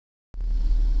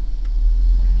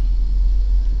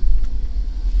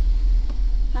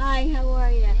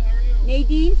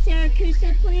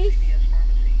S.Siracusa, please.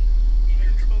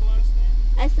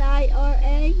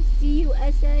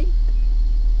 S.Siracusa.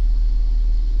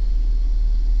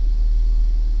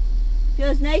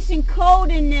 Feels nice and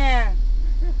cold in there.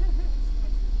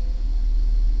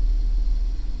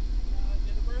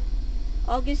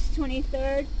 August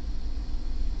 23rd.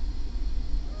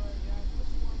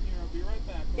 I'll be right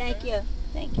back. Okay? Thank you.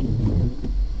 Thank you.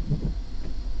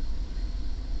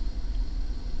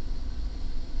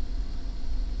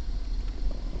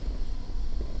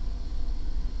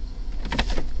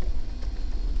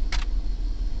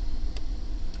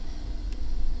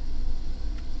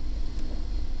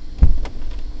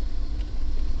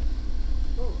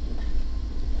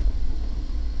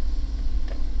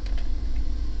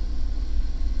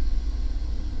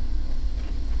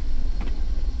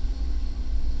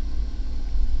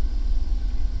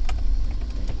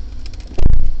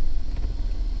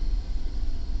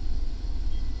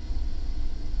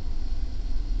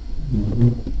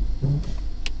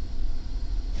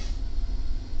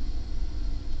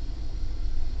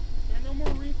 There are no more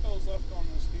refills left on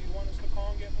this. Do you want us to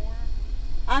call and get more?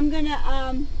 I'm gonna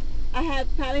I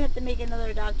probably have to make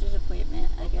another doctor's appointment.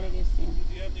 I gotta go see him.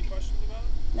 Do you have any questions about it?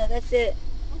 No, that's it.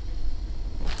 Okay.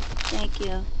 Thank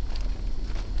you.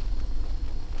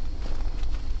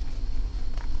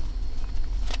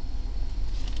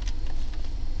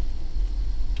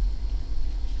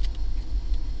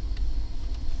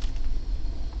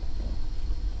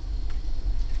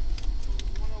 So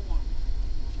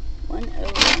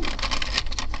 101.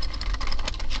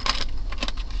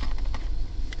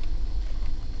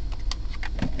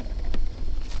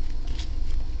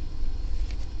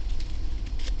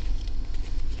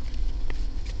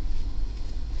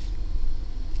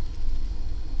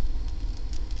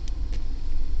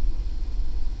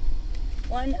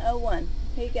 101.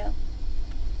 Here you go. Yes,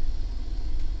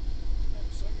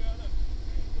 I got it.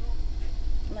 There you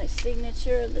go. My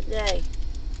signature of the day.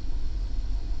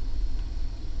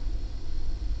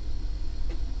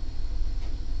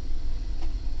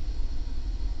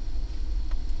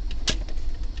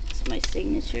 It's my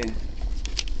signature.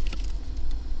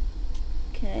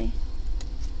 Okay.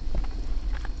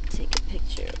 Take a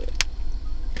picture of it.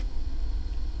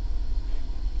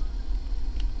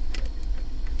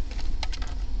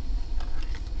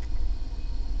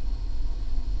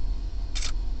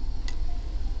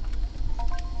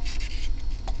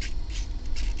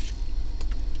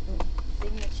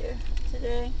 Signature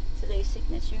today. Today's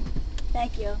signature.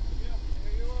 Thank you. Yeah,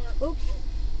 there you are. Oops. Oh.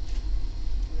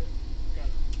 Got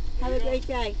it. There Have you a go. great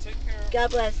day. Take care. God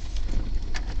bless.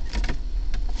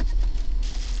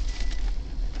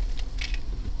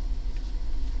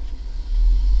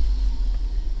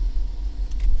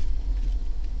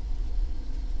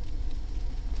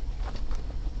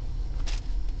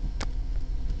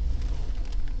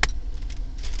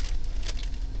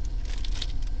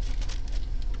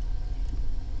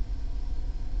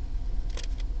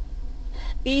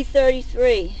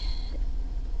 B33.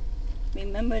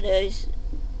 Remember those,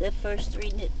 the first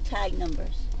three tag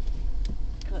numbers,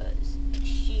 because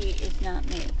she is not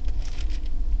me.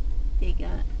 They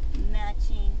got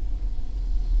matching.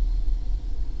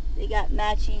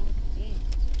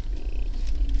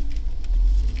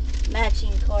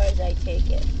 Matching cars, I take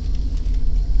it.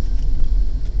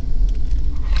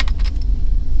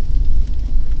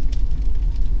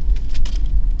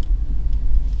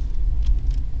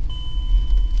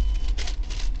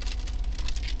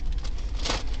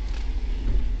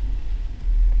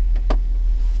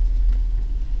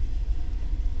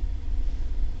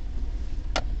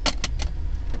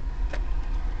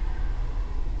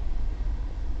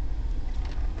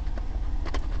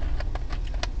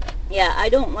 Yeah, I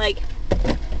don't like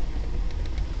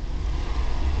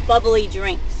bubbly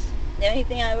drinks. The only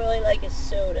thing I really like is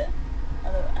soda.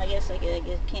 I guess I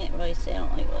can't really say I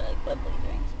don't like bubbly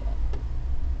drinks. But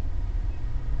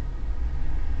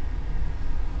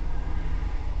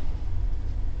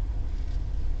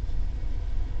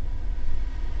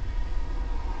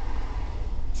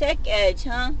Tech Edge,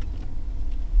 huh?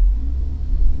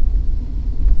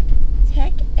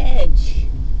 Tech Edge.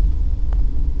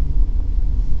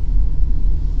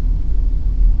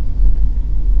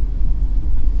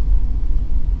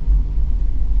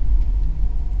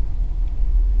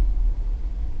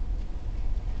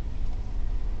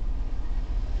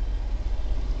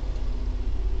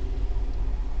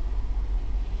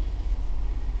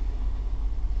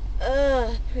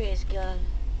 Praise God.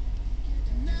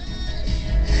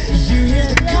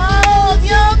 Love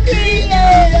your creator,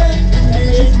 and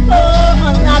it's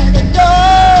unlock the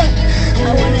door. I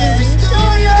wanna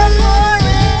restore your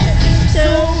glory. So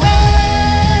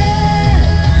when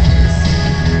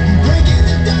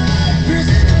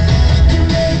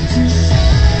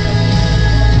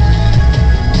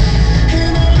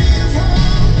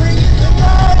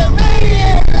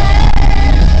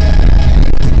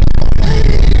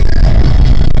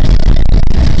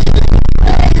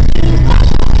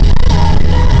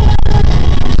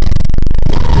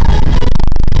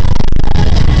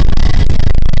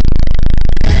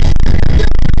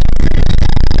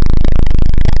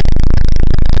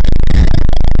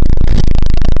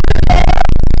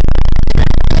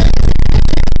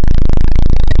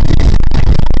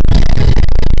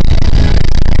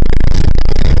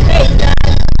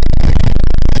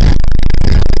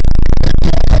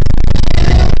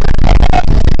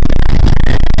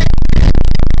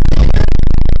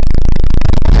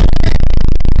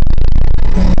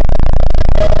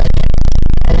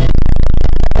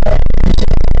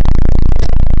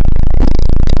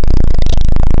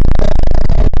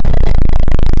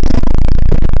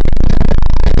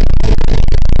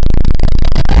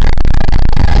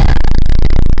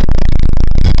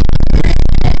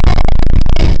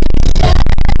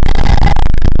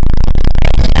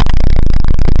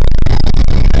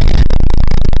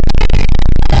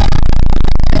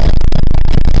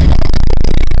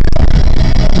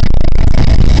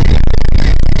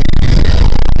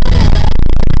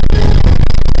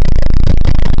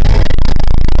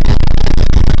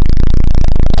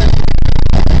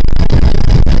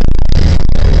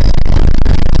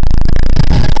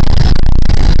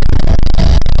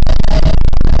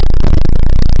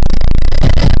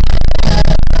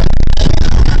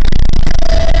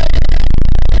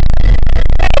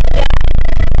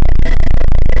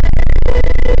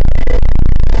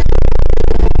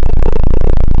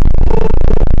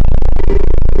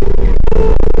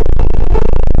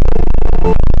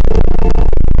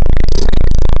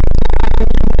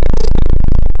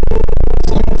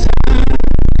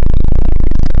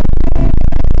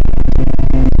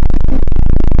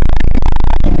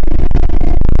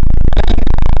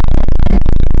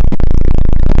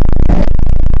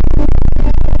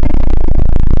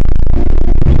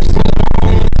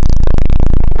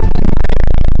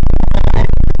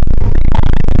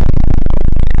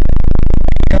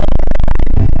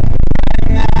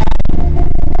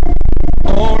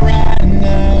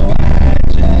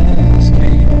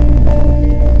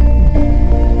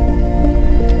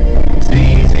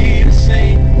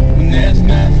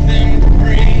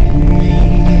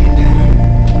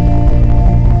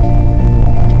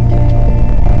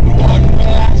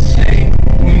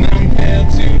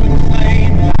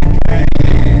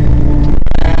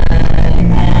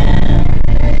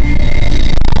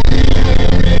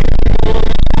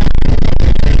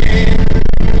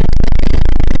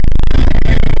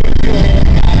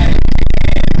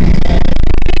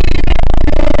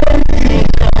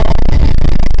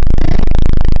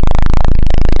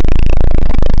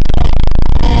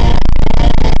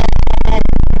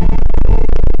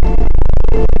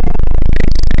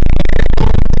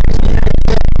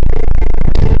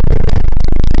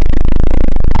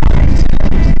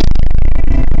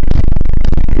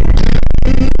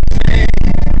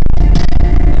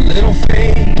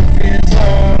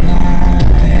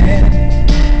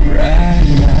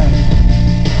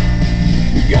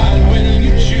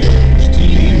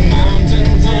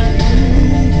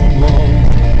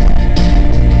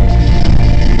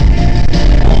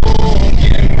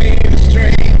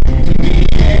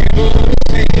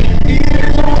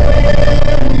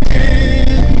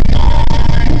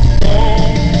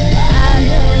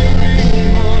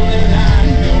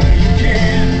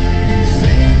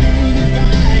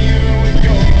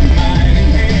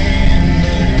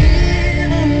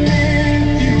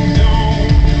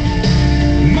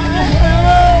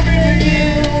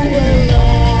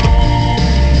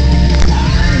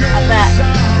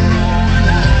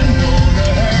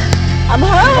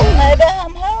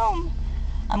I'm home.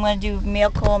 I'm going to do mail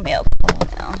call now.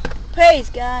 Praise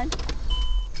God.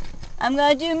 I'm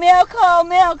going to do mail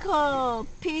call.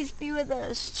 Peace be with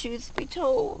us, truth be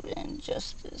told, and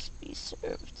justice be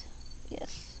served.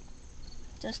 Yes,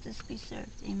 justice be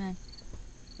served. Amen.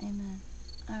 Amen.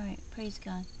 Alright, praise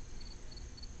God.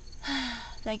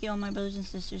 Thank you, all my brothers and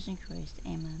sisters in Christ.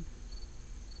 Amen.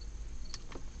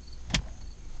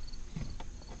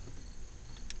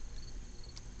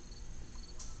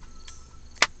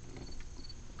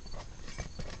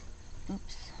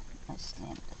 Oops, I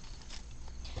slammed it.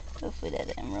 Hopefully that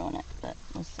didn't ruin it, but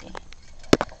we'll see.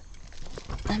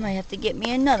 I might have to get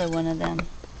me another one of them.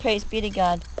 Praise be to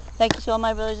God. Thank you to all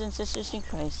my brothers and sisters in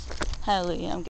Christ. Hallelujah.